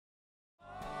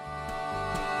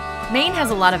Maine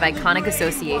has a lot of iconic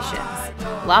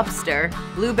associations: lobster,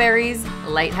 blueberries,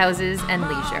 lighthouses, and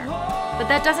leisure. But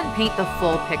that doesn't paint the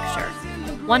full picture.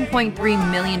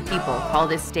 1.3 million people call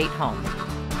this state home.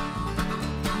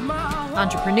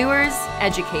 Entrepreneurs,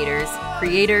 educators,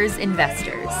 creators,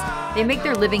 investors. They make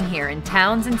their living here in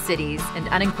towns and cities and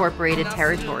unincorporated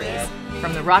territories,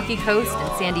 from the rocky coast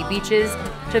and sandy beaches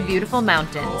to beautiful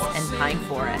mountains and pine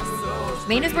forests.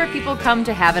 Maine is where people come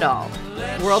to have it all.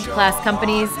 World-class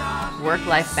companies,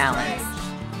 work-life balance.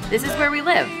 This is where we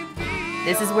live.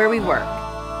 This is where we work.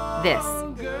 This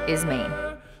is Maine.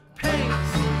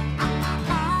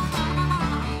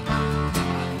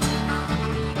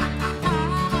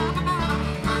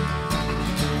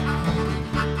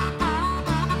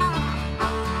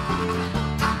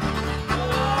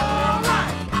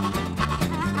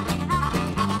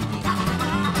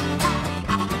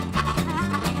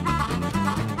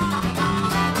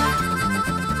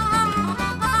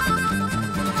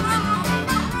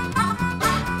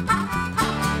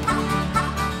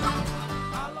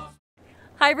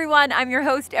 Hi everyone, I'm your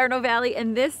host Erin O'Valley,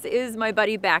 and this is my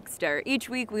buddy Baxter. Each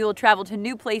week we will travel to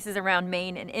new places around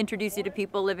Maine and introduce you to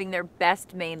people living their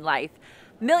best Maine life.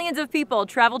 Millions of people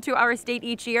travel to our state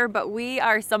each year, but we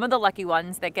are some of the lucky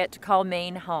ones that get to call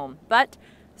Maine home. But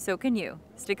so can you.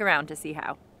 Stick around to see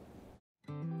how.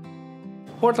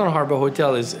 Portland Harbor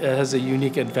Hotel has a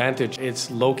unique advantage. It's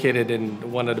located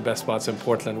in one of the best spots in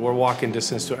Portland. We're walking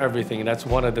distance to everything, and that's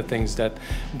one of the things that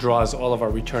draws all of our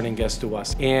returning guests to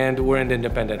us. And we're an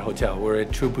independent hotel. We're a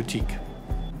true boutique.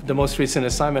 The most recent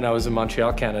assignment, I was in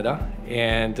Montreal, Canada,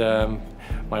 and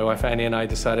my wife Annie and I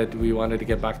decided we wanted to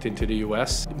get back into the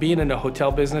US. Being in the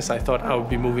hotel business, I thought I would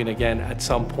be moving again at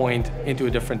some point into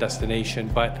a different destination,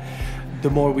 but the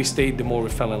more we stayed, the more we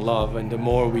fell in love, and the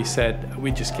more we said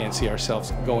we just can't see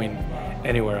ourselves going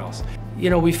anywhere else. You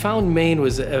know, we found Maine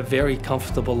was a very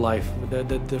comfortable life.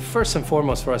 The first and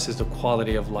foremost for us is the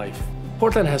quality of life.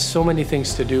 Portland has so many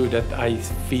things to do that I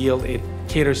feel it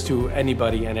caters to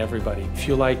anybody and everybody. If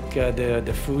you like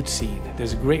the food scene,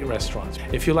 there's great restaurants.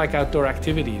 If you like outdoor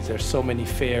activities, there's so many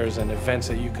fairs and events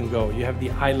that you can go. You have the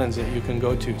islands that you can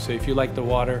go to. So if you like the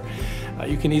water,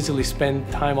 you can easily spend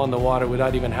time on the water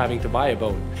without even having to buy a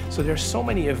boat. So there's so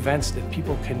many events that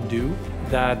people can do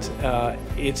that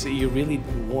you really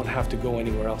won't have to go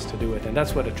anywhere else to do it. And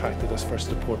that's what attracted us first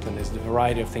to Portland, is the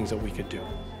variety of things that we could do.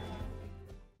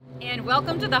 And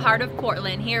welcome to the heart of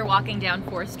Portland, here walking down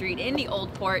 4th Street in the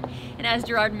Old Port. And as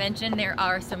Gerard mentioned, there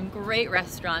are some great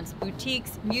restaurants,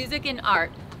 boutiques, music, and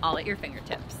art, all at your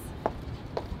fingertips.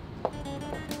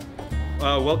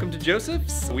 Welcome to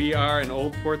Joseph's. We are an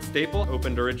Old Port staple,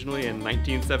 opened originally in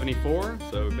 1974,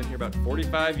 so we've been here about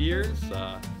 45 years.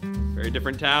 Very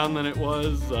different town than it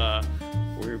was.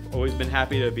 We've always been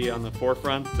happy to be on the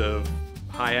forefront of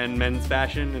high-end men's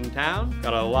fashion in town.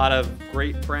 Got a lot of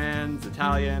great brands,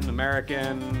 Italian,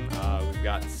 American. We've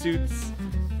got suits.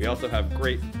 We also have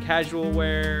great casual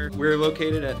wear. We're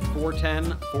located at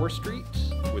 410 4th Street,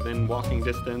 within walking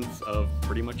distance of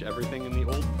pretty much everything in the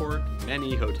Old Port.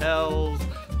 Many hotels,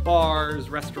 bars,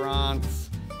 restaurants,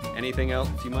 anything else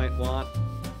you might want.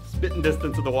 Spitting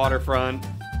distance of the waterfront.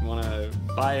 You want to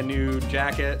buy a new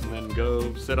jacket and then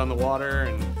go sit on the water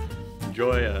and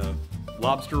enjoy a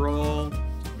lobster roll.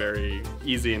 Very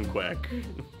easy and quick.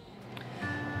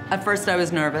 At first I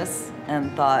was nervous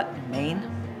and thought, Maine?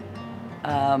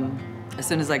 As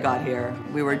soon as I got here,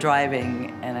 we were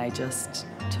driving and I just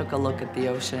took a look at the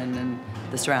ocean and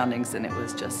the surroundings, and it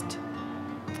was just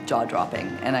jaw-dropping,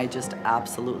 and I just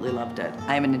absolutely loved it.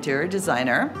 I'm an interior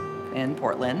designer in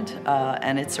Portland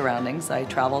and its surroundings. I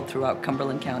traveled throughout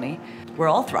Cumberland County. We're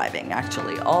all thriving,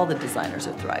 actually. All the designers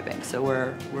are thriving, so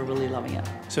we're really loving it.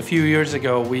 So a few years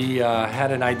ago, we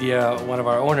had an idea, one of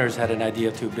our owners had an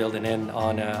idea to build an inn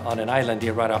on an island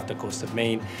here right off the coast of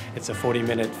Maine. It's a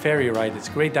 40-minute ferry ride. It's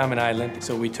Great Diamond Island.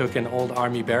 So we took an old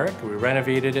army barrack, we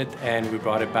renovated it, and we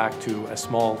brought it back to a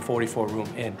small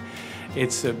 44-room inn.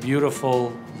 It's a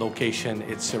beautiful location.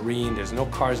 It's serene. There's no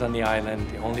cars on the island.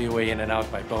 The only way in and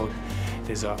out by boat.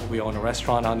 We own a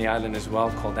restaurant on the island as well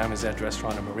called Amazed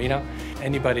Restaurant and Marina.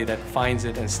 Anybody that finds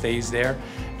it and stays there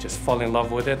just fall in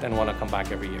love with it and want to come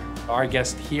back every year. Our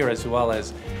guests here as well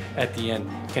as at the inn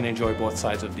can enjoy both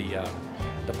sides of the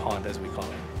pond, as we call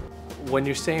it. When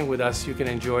you're staying with us, you can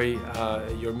enjoy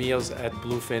your meals at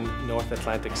Bluefin North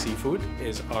Atlantic Seafood,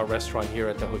 is our restaurant here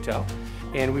at the hotel.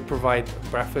 And we provide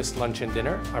breakfast, lunch, and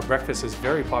dinner. Our breakfast is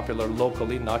very popular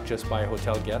locally, not just by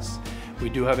hotel guests. We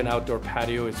do have an outdoor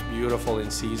patio. It's beautiful in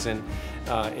season.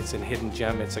 It's in Hidden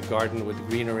Gem. It's a garden with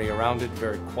greenery around it,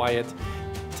 very quiet.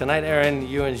 Tonight, Erin,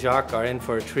 you and Jacques are in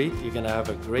for a treat. You're gonna have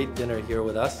a great dinner here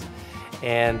with us.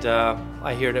 And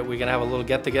I hear that we're gonna have a little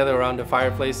get-together around the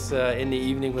fireplace in the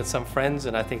evening with some friends,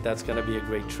 and I think that's gonna be a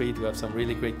great treat. We have some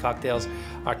really great cocktails.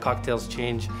 Our cocktails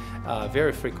change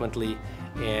very frequently,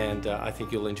 and I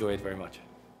think you'll enjoy it very much.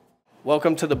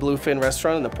 Welcome to the Bluefin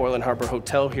Restaurant in the Portland Harbor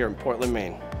Hotel here in Portland,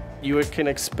 Maine. You can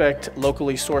expect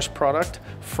locally sourced product,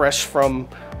 fresh from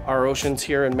our oceans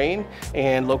here in Maine,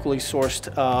 and locally sourced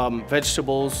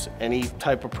vegetables, any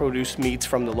type of produce, meats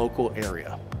from the local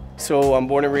area. So I'm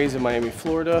born and raised in Miami,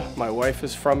 Florida. My wife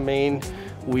is from Maine.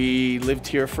 We lived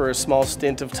here for a small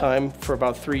stint of time for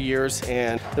about 3 years,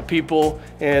 and the people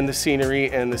and the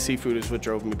scenery and the seafood is what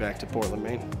drove me back to Portland,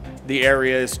 Maine. The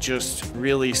area has just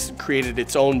really created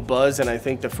its own buzz, and I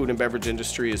think the food and beverage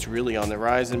industry is really on the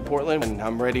rise in Portland, and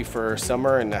I'm ready for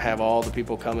summer and to have all the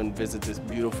people come and visit this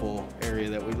beautiful area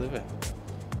that we live in.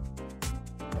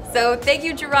 So thank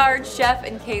you, Gerard, Chef,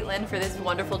 and Caitlin for this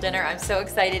wonderful dinner. I'm so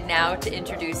excited now to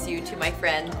introduce you to my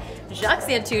friend Jacques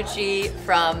Santucci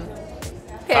from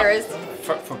Paris.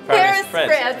 From Paris,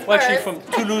 France. Well, actually Paris. from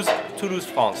Toulouse,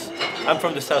 France. I'm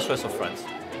from the southwest of France.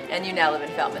 And you now live in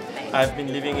Falmouth, Maine. I've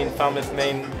been living in Falmouth,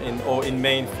 Maine, in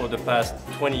Maine for the past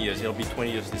 20 years. It'll be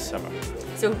 20 years this summer.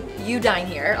 So you dine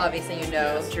here, obviously you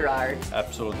know Yes. Gerard.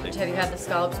 Absolutely. Have you had the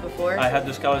scallops before? I had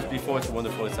the scallops before. It's a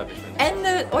wonderful establishment. And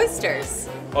the oysters.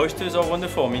 Oysters are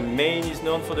wonderful. I mean, Maine is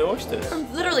known for the oysters.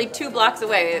 From literally 2 blocks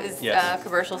away. It was Yes.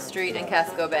 Commercial Street in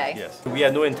Casco Bay. Yes. We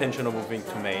had no intention of moving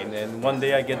to Maine, and one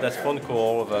day I get that phone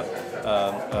call of a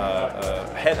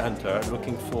headhunter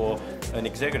looking for an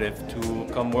executive to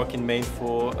come work in Maine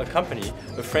for a company.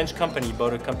 A French company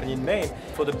bought a company in Maine.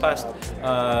 For the past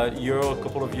year or a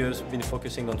couple of years, we've been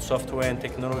focusing on software and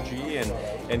technology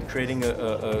and creating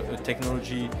a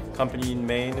technology company in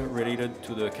Maine related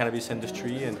to the cannabis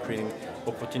industry and creating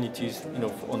opportunities,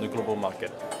 on the global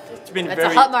market. It's been It's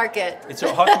a hot market. It's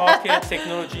a hot market,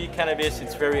 technology, cannabis,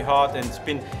 it's very hot, and it's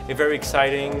been very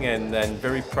exciting and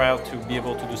very proud to be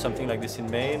able to do something like this in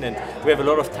Maine. And we have a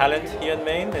lot of talent here in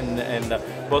Maine, and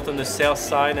both on the sales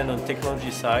side and on the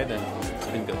technology side, and it's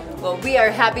been good. Well, we are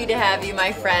happy to have you,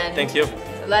 my friend. Thank you.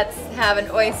 Let's have an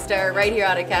oyster right here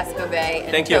out of Casco Bay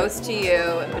and Thank you. toast to you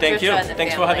and Thank Patricia you. and the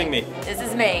Thanks for family. having me. This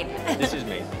is Maine. This is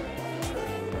Maine.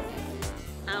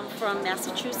 I'm from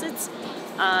Massachusetts.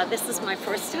 This is my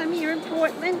first time here in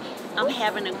Portland. I'm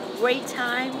having a great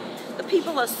time. The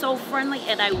people are so friendly,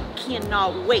 and I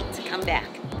cannot wait to come back.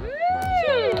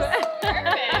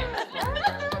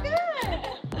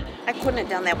 I couldn't have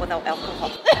done that without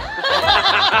alcohol.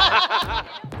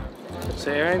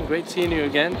 So Aaron, great seeing you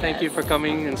again. Thank you for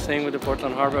coming and staying with the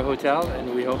Portland Harbor Hotel,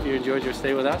 and we hope you enjoyed your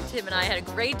stay with us. Tim and I had a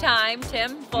great time.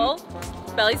 Tim, full?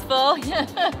 Belly's full?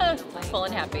 Full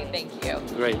and happy, thank you.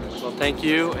 Great. Well, thank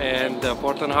you, and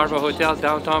Portland Harbor Hotel,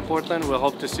 downtown Portland. We'll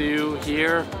hope to see you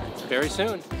here very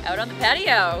soon. Out on the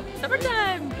patio,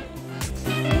 summertime.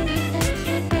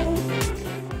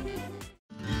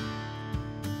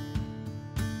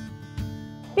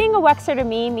 Being a Wexer to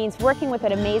me means working with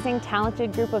an amazing,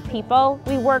 talented group of people.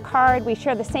 We work hard, we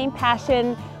share the same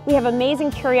passion, we have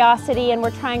amazing curiosity, and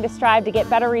we're trying to strive to get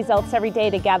better results every day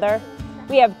together.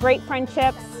 We have great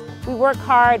friendships, we work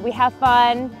hard, we have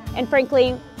fun, and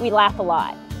frankly, we laugh a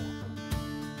lot.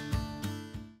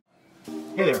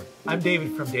 Hey there, I'm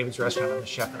David from David's Restaurant. I'm the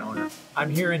chef and owner. I'm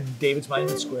here in David's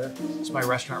Monument Square. It's my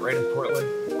restaurant right in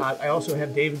Portland. I also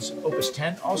have David's Opus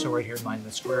 10, also right here in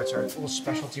Monument Square. It's our little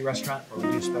specialty restaurant where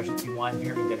we do specialty wine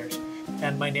pairing dinners.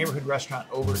 And my neighborhood restaurant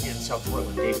over in South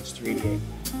Portland, David's 388.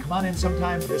 Come on in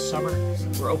sometime this summer.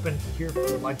 We're open here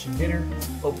for lunch and dinner.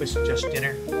 Opus just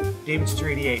dinner. David's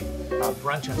 388,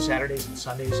 brunch on Saturdays and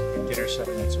Sundays, and dinner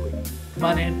 7 nights a week. Come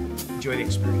on in, enjoy the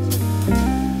experience.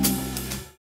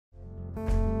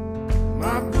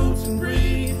 My boots and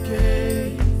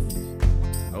briefcase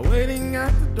are waiting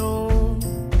at the door.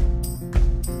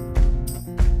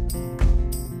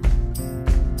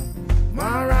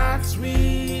 My ride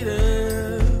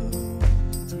sweeter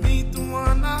to meet the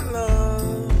one I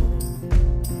love.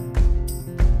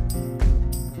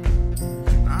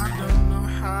 I don't know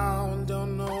how and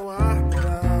don't know why,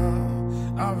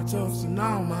 but I'll be toasting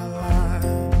all my life.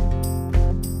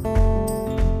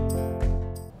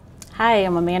 Hi,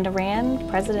 I'm Amanda Rand,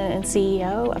 President and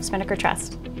CEO of Spinnaker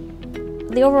Trust.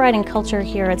 The overriding culture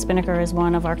here at Spinnaker is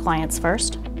one of our clients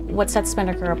first. What sets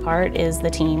Spinnaker apart is the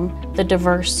team, the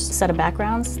diverse set of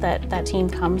backgrounds that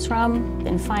team comes from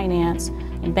in finance,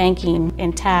 in banking,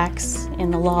 in tax,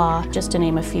 in the law, just to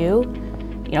name a few.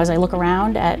 As I look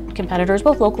around at competitors,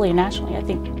 both locally and nationally, I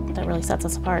think that really sets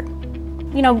us apart.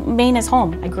 Maine is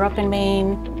home. I grew up in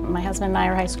Maine. My husband and I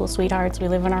are high school sweethearts. We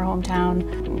live in our hometown.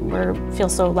 We feel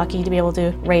so lucky to be able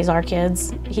to raise our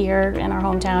kids here in our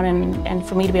hometown, and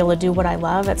for me to be able to do what I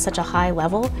love at such a high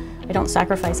level. I don't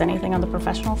sacrifice anything on the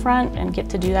professional front and get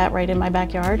to do that right in my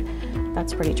backyard.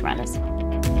 That's pretty tremendous.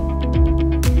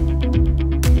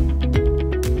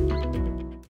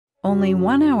 Only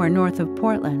 1 hour north of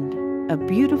Portland, a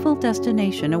beautiful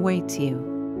destination awaits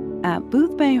you. At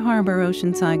Boothbay Harbor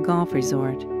Oceanside Golf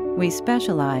Resort, we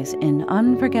specialize in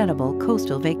unforgettable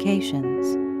coastal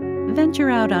vacations. Venture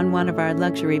out on one of our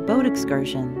luxury boat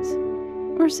excursions,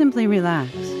 or simply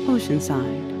relax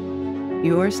oceanside.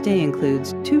 Your stay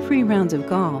includes 2 free rounds of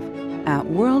golf at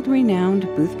world-renowned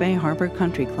Boothbay Harbor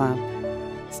Country Club.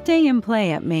 Stay and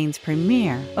play at Maine's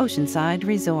premier oceanside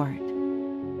resort.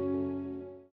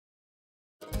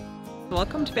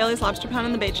 Welcome to Bailey's Lobster Pound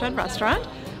and the Bait Shed restaurant.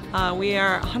 We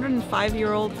are a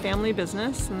 105-year-old family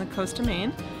business in the coast of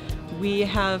Maine. We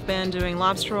have been doing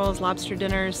lobster rolls, lobster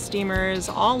dinners, steamers,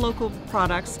 all local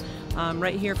products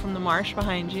right here from the marsh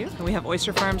behind you. We have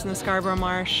oyster farms in the Scarborough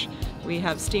Marsh. We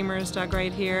have steamers dug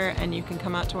right here, and you can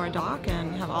come out to our dock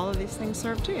and have all of these things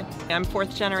served to you. I'm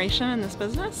 4th generation in this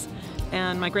business,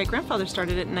 and my great-grandfather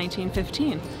started it in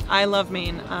 1915. I love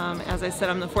Maine. As I said,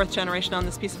 I'm the 4th generation on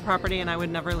this piece of property, and I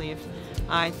would never leave.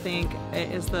 I think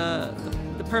it is the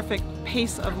perfect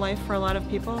pace of life for a lot of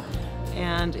people,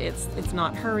 and it's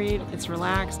not hurried, it's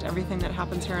relaxed. Everything that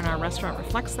happens here in our restaurant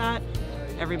reflects that.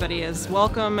 Everybody is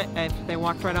welcome if they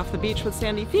walked right off the beach with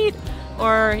sandy feet,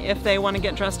 or if they want to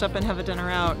get dressed up and have a dinner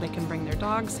out, they can bring their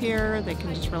dogs here, they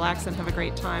can just relax and have a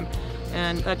great time,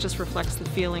 and that just reflects the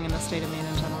feeling in the state of Maine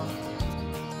in general.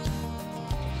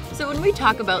 So when we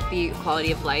talk about the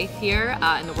quality of life here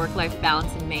and the work-life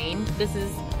balance in Maine, this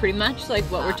is pretty much like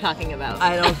what we're talking about.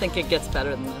 I don't think it gets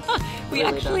better than this. We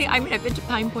really actually, I mean, I've been to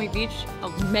Pine Point Beach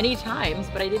many times,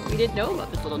 but we didn't know about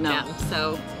this little gem.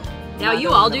 So now you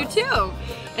all do too.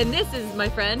 And this is, my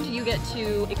friend, you get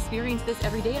to experience this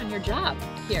every day on your job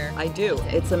here. I do.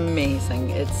 It's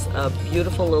amazing. It's a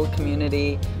beautiful little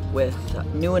community with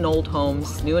new and old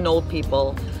homes, new and old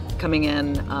people coming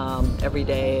in every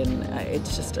day, and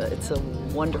it's a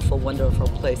wonderful, wonderful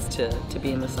place to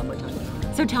be in the summertime.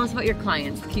 So tell us about your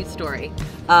clients, cute story.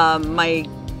 My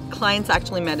clients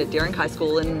actually met at Deering High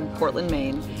School in Portland,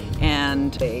 Maine,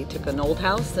 and they took an old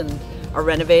house and are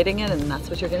renovating it, and that's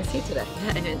what you're going to see today.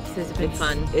 Yeah, and it's been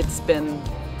fun. It's been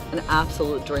an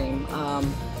absolute dream.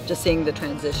 Just seeing the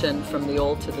transition from the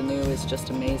old to the new is just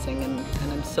amazing, and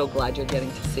I'm so glad you're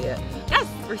getting to see it. Yes,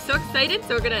 we're so excited.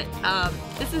 So we're gonna,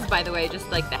 this is, by the way, just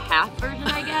like the half version,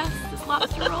 I guess, this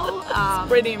lobster roll. It's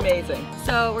pretty amazing.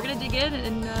 So we're gonna dig in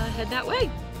and head that way.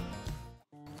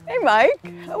 Hey Mike,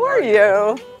 how are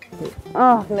you?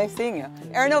 Oh, nice seeing you.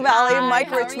 Arno Valley, Mike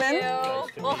how Richmond. Are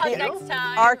you? We'll hug next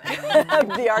time.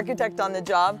 The architect on the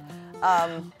job.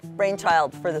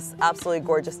 Brainchild for this absolutely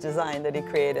gorgeous design that he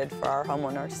created for our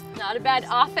homeowners. Not a bad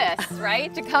office,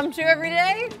 right, to come to every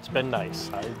day? It's been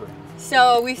nice, I agree.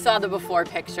 So we saw the before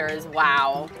pictures,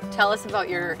 wow. Tell us about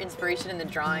your inspiration in the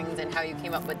drawings and how you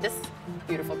came up with this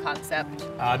beautiful concept.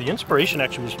 The inspiration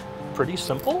actually was pretty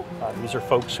simple. These are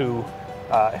folks who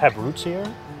have roots here,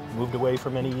 moved away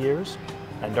for many years,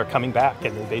 and are coming back,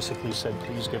 and they basically said,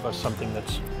 please give us something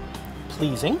that's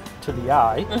pleasing to the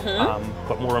eye,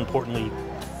 but more importantly,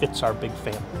 fits our big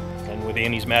family. And with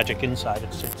Annie's magic inside,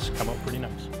 it's come out pretty nice.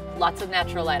 Lots of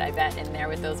natural light, I bet, in there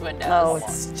with those windows. Oh,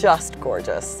 it's just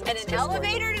gorgeous. And an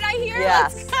elevator, did I hear?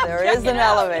 Yes, there is an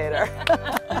elevator.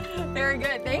 Very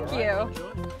good, thank you.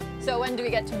 So when do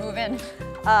we get to move in?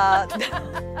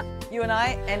 You and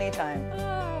I, anytime.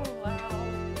 Oh,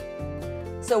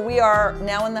 wow. So we are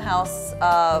now in the house,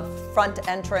 front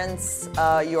entrance.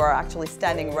 You are actually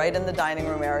standing right in the dining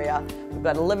room area. We've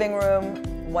got a living room,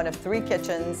 one of 3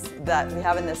 kitchens that we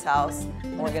have in this house.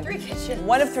 One of 3 kitchens?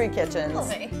 One of 3 kitchens.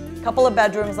 A couple of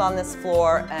bedrooms on this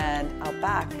floor, and out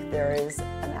back there is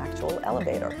an actual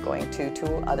elevator going to 2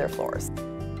 other floors.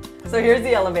 So here's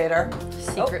the elevator.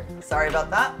 Secret. Oh, sorry about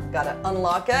that. Gotta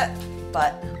unlock it,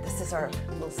 but this is our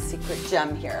little secret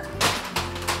gem here.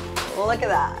 Look at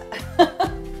that.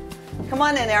 Come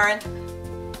on in, Erin.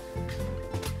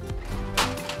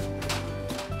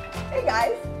 Hey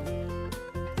guys.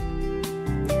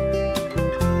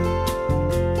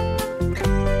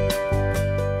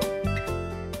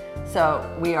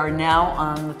 So we are now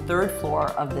on the 3rd floor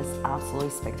of this absolutely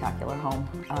spectacular home.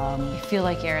 You feel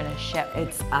like you're in a ship.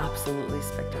 It's absolutely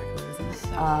spectacular, isn't it?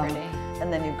 So pretty.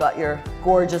 And then you've got your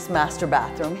gorgeous master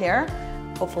bathroom here.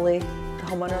 Hopefully the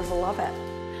homeowners will love it.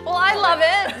 Well, I love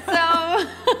it, so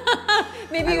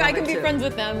maybe I can be friends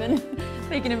with them and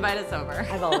They can invite us over.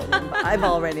 I've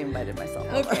already invited myself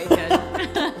over. Okay, good.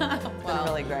 It's been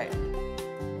really great.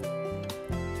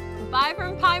 Bye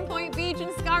from Pine Point Beach in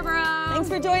Scarborough. Thanks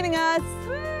for joining us.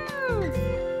 Woo!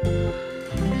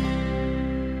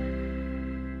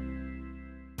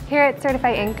 Here at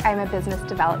Certify Inc., I'm a business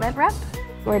development rep.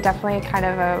 We're definitely kind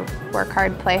of a work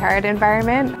hard, play hard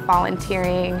environment.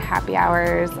 Volunteering, happy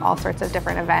hours, all sorts of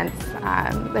different events.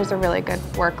 There's a really good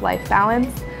work-life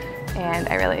balance, and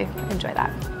I really enjoy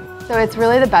that. So it's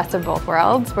really the best of both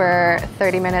worlds. We're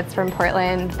 30 minutes from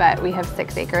Portland, but we have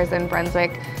 6 acres in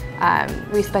Brunswick.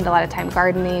 We spend a lot of time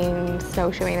gardening,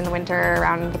 snowshoeing in the winter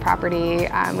around the property.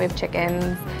 We have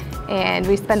chickens, and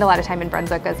we spend a lot of time in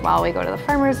Brunswick as well. We go to the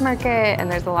farmers market, and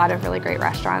there's a lot of really great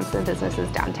restaurants and businesses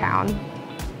downtown.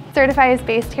 Certify is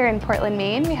based here in Portland,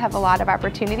 Maine. We have a lot of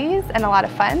opportunities and a lot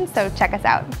of fun, so check us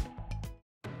out.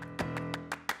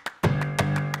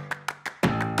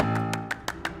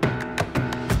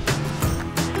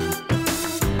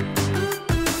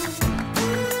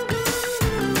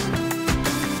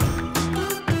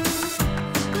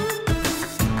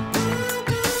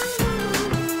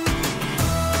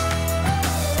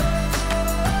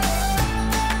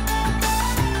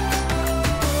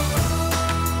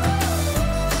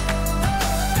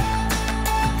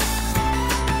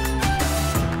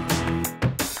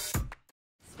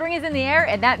 Spring is in the air,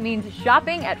 and that means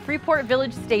shopping at Freeport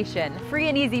Village Station. Free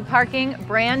and easy parking,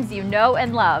 brands you know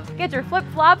and love. Get your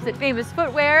flip-flops at Famous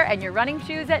Footwear and your running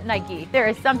shoes at Nike. There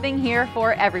is something here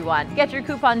for everyone. Get your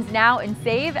coupons now and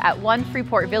save at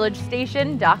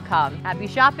onefreeportvillagestation.com. Happy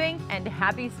shopping and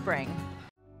happy spring.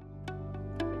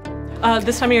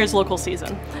 This time of year is local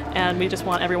season, and we just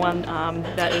want everyone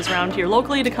that is around here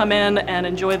locally to come in and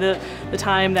enjoy the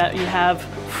time that you have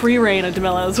free reign of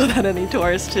DeMillo's without any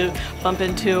tourists to bump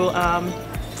into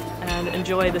and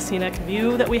enjoy the scenic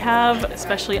view that we have,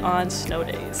 especially on snow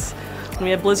days. When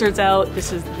we have blizzards out,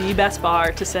 this is the best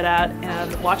bar to sit at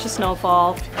and watch the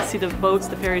snowfall, see the boats,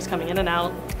 the ferries coming in and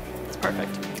out. It's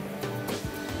perfect.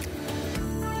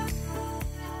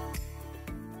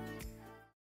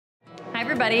 Hi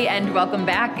everybody, and welcome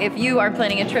back. If you are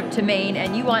planning a trip to Maine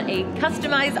and you want a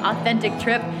customized, authentic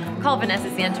trip, call Vanessa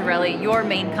Santorelli, your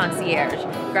Maine concierge.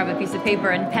 Grab a piece of paper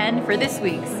and pen for this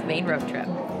week's Maine road trip.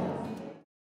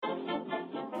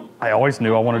 I always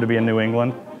knew I wanted to be in New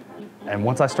England, and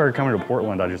once I started coming to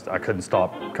Portland, I couldn't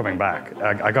stop coming back.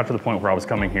 I got to the point where I was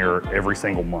coming here every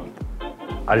single month.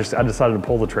 I decided to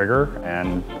pull the trigger,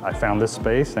 and I found this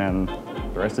space, and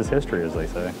the rest is history, as they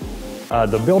say.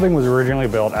 The building was originally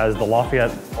built as the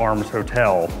Lafayette Arms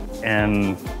Hotel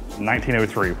in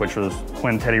 1903, which was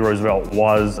when Teddy Roosevelt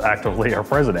was actively our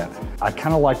president. I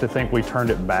kind of like to think we turned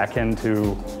it back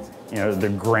into, the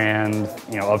grand,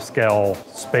 upscale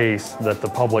space that the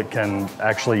public can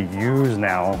actually use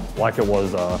now, like it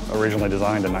was originally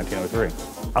designed in 1903.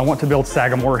 I want to build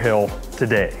Sagamore Hill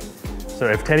today. So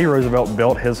if Teddy Roosevelt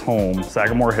built his home,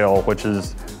 Sagamore Hill, which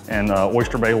is in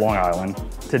Oyster Bay, Long Island,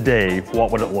 today,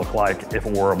 what would it look like if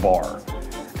it were a bar?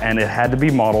 And it had to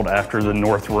be modeled after the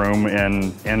North Room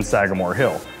in Sagamore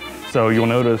Hill. So you'll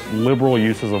notice liberal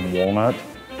uses of walnut,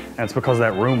 and it's because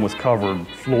that room was covered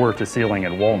floor to ceiling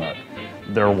in walnut.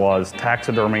 There was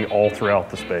taxidermy all throughout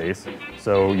the space,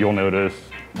 so you'll notice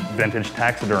vintage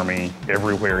taxidermy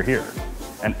everywhere here.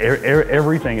 And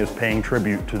everything is paying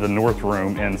tribute to the North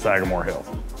Room in Sagamore Hill.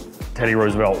 Teddy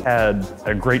Roosevelt had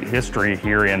a great history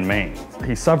here in Maine.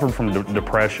 He suffered from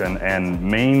depression, and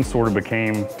Maine sort of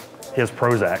became his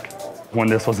Prozac. When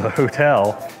this was a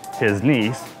hotel, his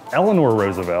niece, Eleanor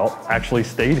Roosevelt, actually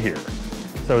stayed here.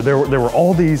 So there were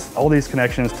all these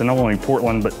connections to not only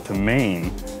Portland, but to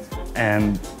Maine.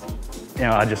 And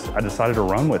I decided to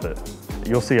run with it.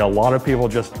 You'll see a lot of people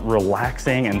just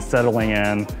relaxing and settling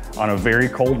in on a very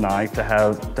cold night to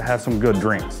have some good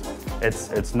drinks.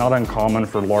 It's not uncommon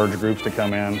for large groups to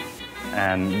come in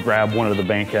and grab one of the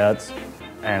banquettes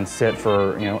and sit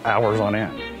for hours on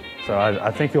end. So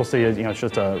I think you'll see it's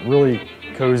just a really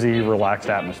cozy, relaxed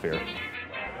atmosphere.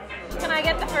 Can I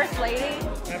get the First Lady?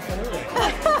 Absolutely.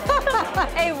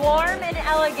 A warm and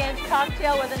elegant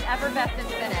cocktail with an effervescent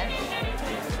finish.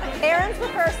 Erin's the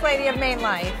First Lady of Maine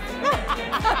life.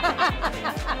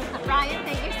 Ryan,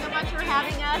 thank you so much for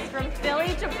having us from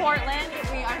Philly to Portland.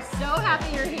 We are so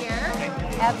happy you're here.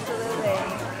 Absolutely.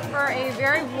 For a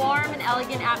very warm and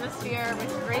elegant atmosphere with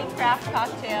great craft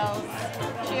cocktails.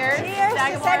 Cheers. Cheers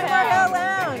to Sagamore Hill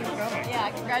Lounge.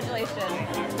 Yeah, congratulations.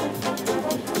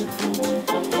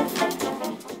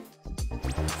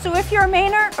 So if you're a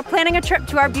Mainer or planning a trip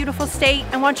to our beautiful state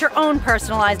and want your own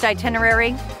personalized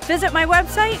itinerary, visit my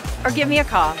website or give me a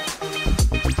call.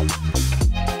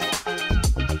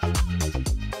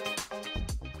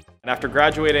 After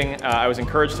graduating, I was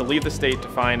encouraged to leave the state to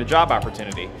find a job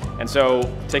opportunity. And so,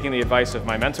 taking the advice of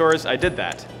my mentors, I did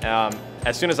that.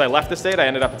 As soon as I left the state, I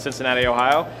ended up in Cincinnati,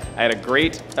 Ohio. I had a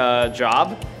great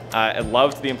job. I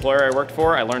loved the employer I worked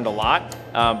for. I learned a lot,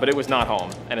 but it was not home.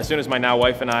 And as soon as my now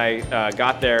wife and I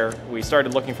got there, we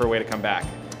started looking for a way to come back.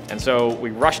 And so we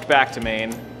rushed back to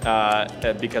Maine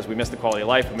because we missed the quality of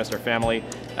life, we missed our family,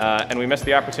 and we missed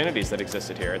the opportunities that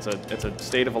existed here. It's a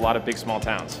state of a lot of big, small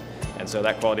towns. And so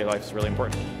that quality of life is really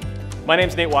important. My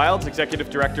name's Nate Wilds, Executive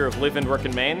Director of Live and Work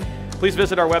in Maine. Please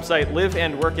visit our website,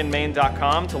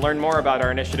 liveandworkinmaine.com, to learn more about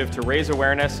our initiative to raise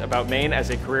awareness about Maine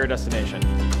as a career destination.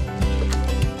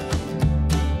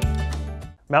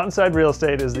 Mountainside Real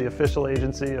Estate is the official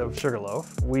agency of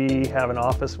Sugarloaf. We have an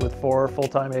office with 4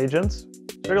 full-time agents.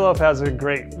 Sugarloaf has a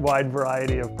great wide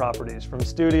variety of properties, from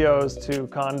studios to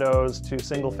condos to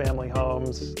single-family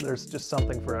homes. There's just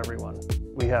something for everyone.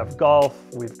 We have golf,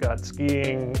 we've got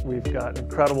skiing, we've got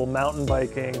incredible mountain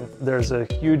biking. There's a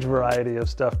huge variety of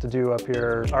stuff to do up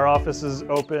here. Our office is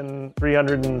open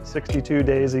 362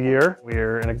 days a year.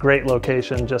 We're in a great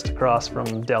location just across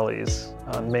from Deli's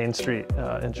on Main Street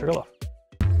in Sugarloaf.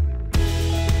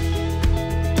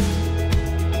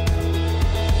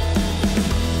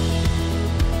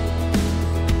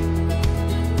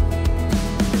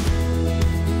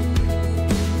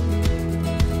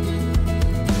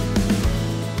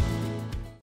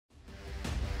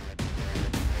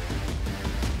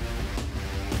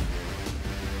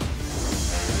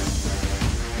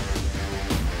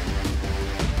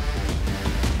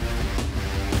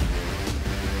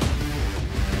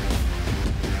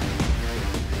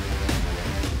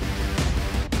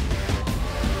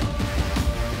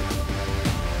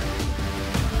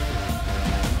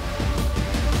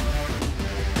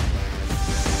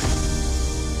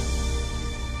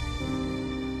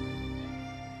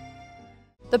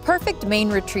 The perfect Maine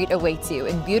retreat awaits you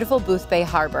in beautiful Boothbay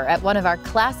Harbor at one of our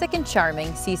classic and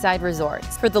charming seaside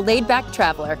resorts. For the laid-back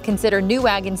traveler, consider New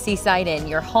Wagon Seaside Inn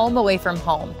your home away from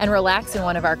home and relax in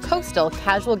one of our coastal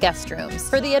casual guest rooms.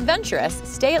 For the adventurous,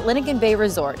 stay at Lincoln Bay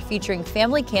Resort, featuring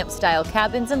family camp-style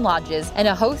cabins and lodges and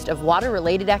a host of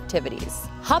water-related activities.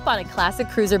 Hop on a classic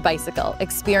cruiser bicycle,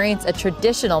 experience a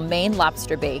traditional Maine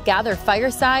lobster bait, gather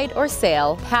fireside or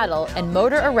sail, paddle, and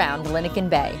motor around Lincoln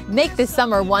Bay. Make this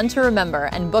summer one to remember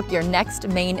and book your next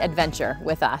Maine adventure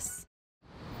with us.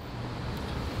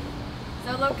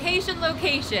 So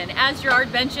location. As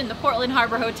Gerard mentioned, the Portland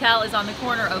Harbor Hotel is on the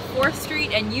corner of 4th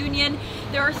Street and Union.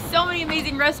 There are so many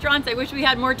amazing restaurants. I wish we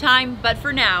had more time, but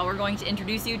for now, we're going to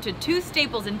introduce you to 2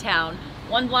 staples in town.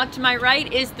 1 block to my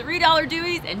right is $3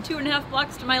 Dewey's, and 2.5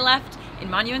 blocks to my left in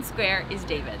Monument Square is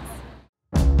David's.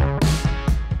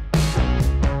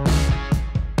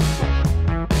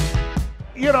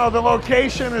 You know, the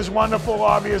location is wonderful,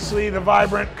 obviously. The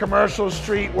vibrant commercial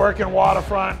street, working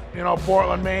waterfront. You know,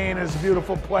 Portland, Maine is a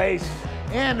beautiful place.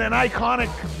 And an iconic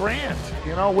brand,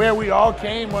 you know, where we all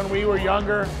came when we were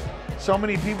younger. So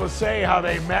many people say how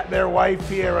they met their wife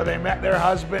here or they met their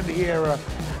husband here.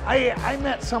 I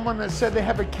met someone that said they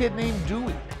have a kid named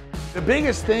Dewey. The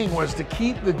biggest thing was to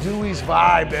keep the Dewey's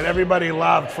vibe that everybody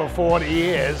loved for 40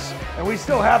 years. And we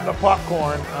still have the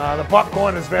popcorn. The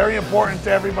popcorn is very important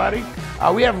to everybody.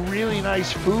 We have really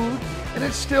nice food, and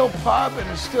it's still pub, and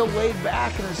it's still laid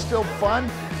back, and it's still fun.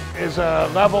 Is a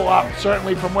level up,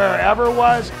 certainly from where it ever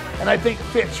was, and I think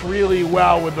fits really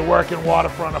well with the working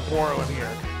waterfront of Portland here.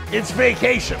 It's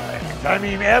vacation land. I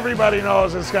mean, everybody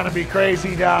knows it's going to be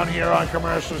crazy down here on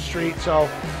Commercial Street, so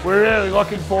we're really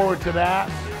looking forward to that.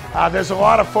 There's a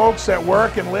lot of folks that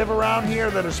work and live around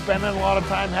here that are spending a lot of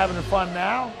time having fun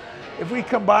now. If we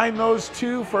combine those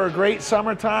two for a great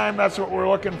summertime, that's what we're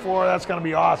looking for. That's going to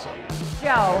be awesome.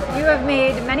 Joe, you have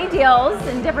made many deals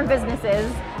in different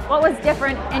businesses. What was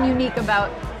different and unique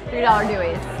about $3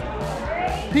 Dewey's?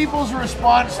 People's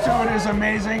response to it is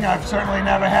amazing. I've certainly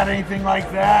never had anything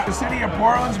like that. The city of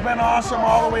Portland's been awesome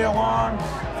all the way along.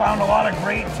 Found a lot of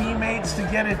great teammates to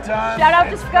get it done. Shout out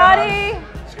to Scotty.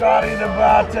 Scotty, the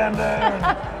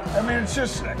bartender. I mean,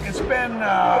 it's been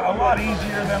a lot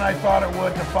easier than I thought it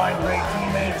would to find great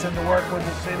teammates and to work with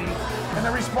the city. And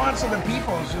the response of the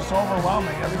people is just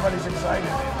overwhelming. Everybody's excited.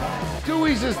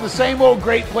 Dewey's is the same old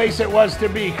great place it was to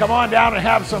be. Come on down and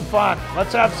have some fun.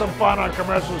 Let's have some fun on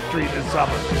Commercial Street this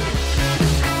summer.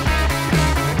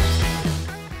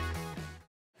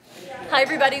 Hi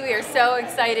everybody, we are so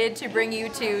excited to bring you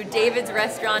to David's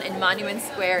Restaurant in Monument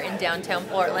Square in downtown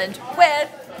Portland with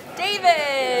David!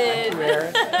 Thank you,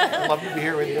 Erin. I'd love to be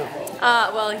here with you.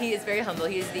 Well, he is very humble.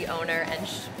 He is the owner and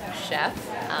chef,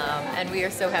 and we are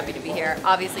so happy to be here.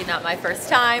 Obviously not my first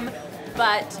time,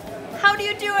 but how do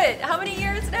you do it? How many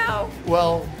years now?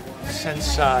 Well,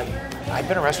 since I've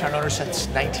been a restaurant owner since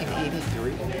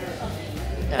 1983.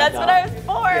 That's when I was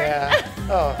born. Yeah.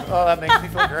 Oh, that makes me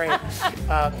feel great.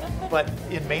 But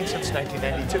in Maine since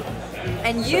 1992.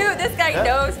 And this guy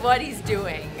knows what he's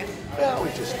doing. Well,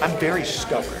 I'm very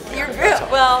stubborn. You're good.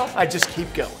 Well, I just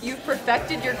keep going. You've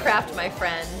perfected your craft, my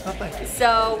friend. Oh, thank you.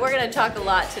 So we're going to talk a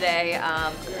lot today,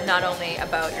 not only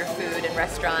about your food and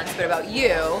restaurants, but about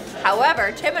you.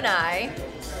 However, Tim and I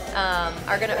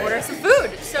are going to order some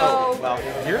food. So,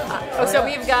 so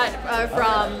we've got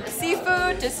from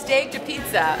seafood to steak to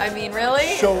pizza. I mean,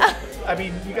 really? So, I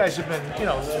mean, you guys have been,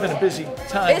 it's been a busy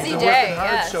time. Busy You've been day, working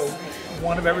hard, yes. So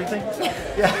one of everything?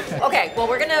 Yeah. Okay, well,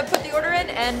 we're going to put the order in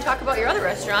and talk about your other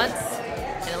restaurants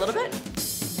in a little bit.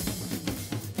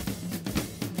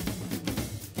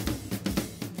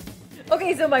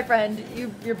 Okay, so my friend,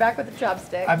 you're back with the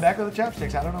chopsticks. I'm back with the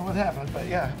chopsticks. I don't know what happened, but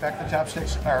yeah, back with the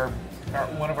chopsticks are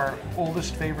one of our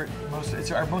oldest favorite,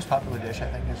 it's our most popular dish, I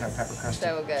think, is our pepper crusted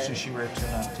sushi rib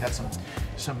tuna. Got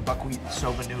some buckwheat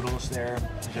soba noodles there,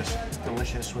 just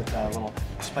delicious with a little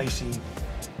spicy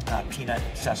peanut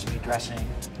sesame dressing.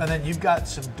 And then you've got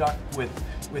some duck with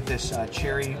this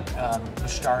cherry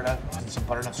mostarda and some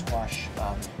butternut squash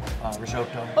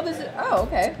risotto. Oh,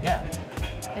 okay. Yeah.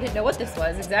 I didn't know what this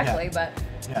was exactly, but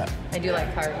I do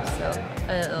like carbs, so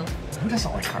I don't know. Who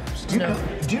doesn't like carbs?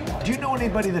 Do you know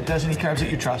anybody that does any carbs that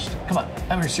you trust? Come on,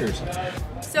 I mean, seriously.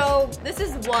 So this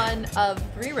is one of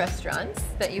 3 restaurants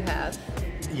that you have.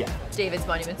 Yeah. David's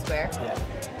Monument Square. Yeah.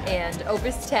 And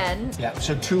Opus 10. Yeah,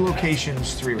 so 2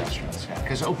 locations, 3 restaurants,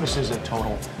 because Opus is a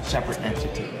total separate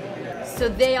entity. So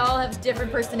they all have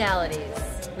different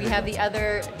personalities. We have the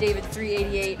other David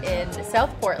 388 in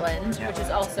South Portland, which is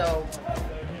also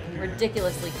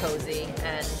ridiculously cozy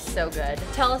and so good.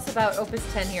 Tell us about Opus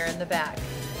 10 here in the back.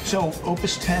 So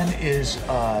Opus 10 is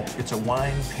it's a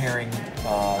wine pairing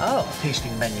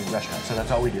tasting menu restaurant. So that's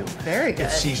all we do. Very good.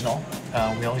 It's seasonal.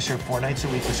 We only serve 4 nights a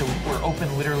week. So we're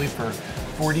open literally for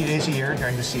 40 days a year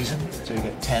during the season. So you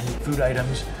get 10 food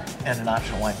items and an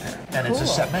optional wine pair. And it's a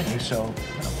set menu, so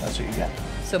that's what you get.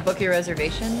 So book your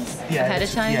reservations ahead of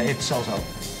time? Yeah, it sells out.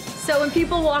 So when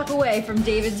people walk away from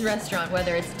David's restaurant,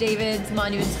 whether it's David's,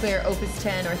 Monument Square, Opus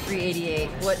 10, or 388,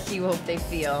 what do you hope they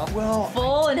feel? Well,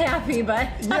 full and happy, but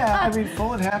yeah, I mean,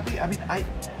 full and happy. I mean,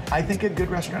 I think a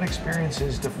good restaurant experience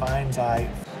is defined by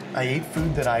I ate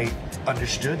food that I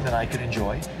understood that I could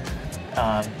enjoy.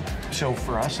 So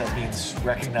for us, that means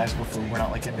recognizable food. We're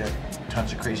not like into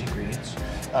tons of crazy ingredients.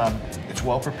 It's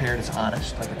well prepared, it's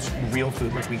honest, like it's real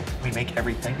food, like we make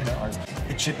everything,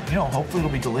 It should, hopefully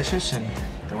it'll be delicious and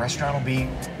the restaurant will be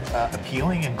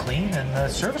appealing and clean and the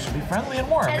service will be friendly and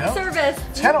warm, And service.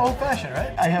 It's kind of old fashioned,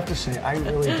 right? I have to say, I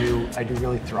do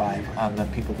really thrive on the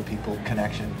people-to-people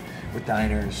connection with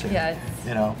diners. And,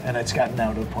 and it's gotten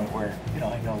down to the point where,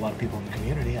 I know a lot of people in the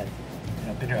community. I've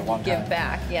been here a long time. Give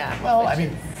back, yeah. Well, I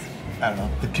mean, I don't know.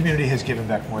 The community has given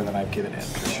back more than I've given in,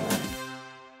 for sure.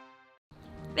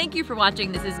 Thank you for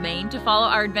watching This Is Maine. To follow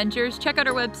our adventures, check out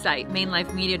our website,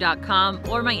 mainelifemedia.com,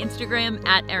 or my Instagram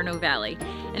 @AirnoValley.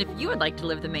 And if you would like to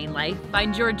live the Maine life,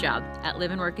 find your job at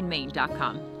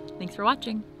liveandworkinmaine.com. Thanks for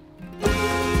watching.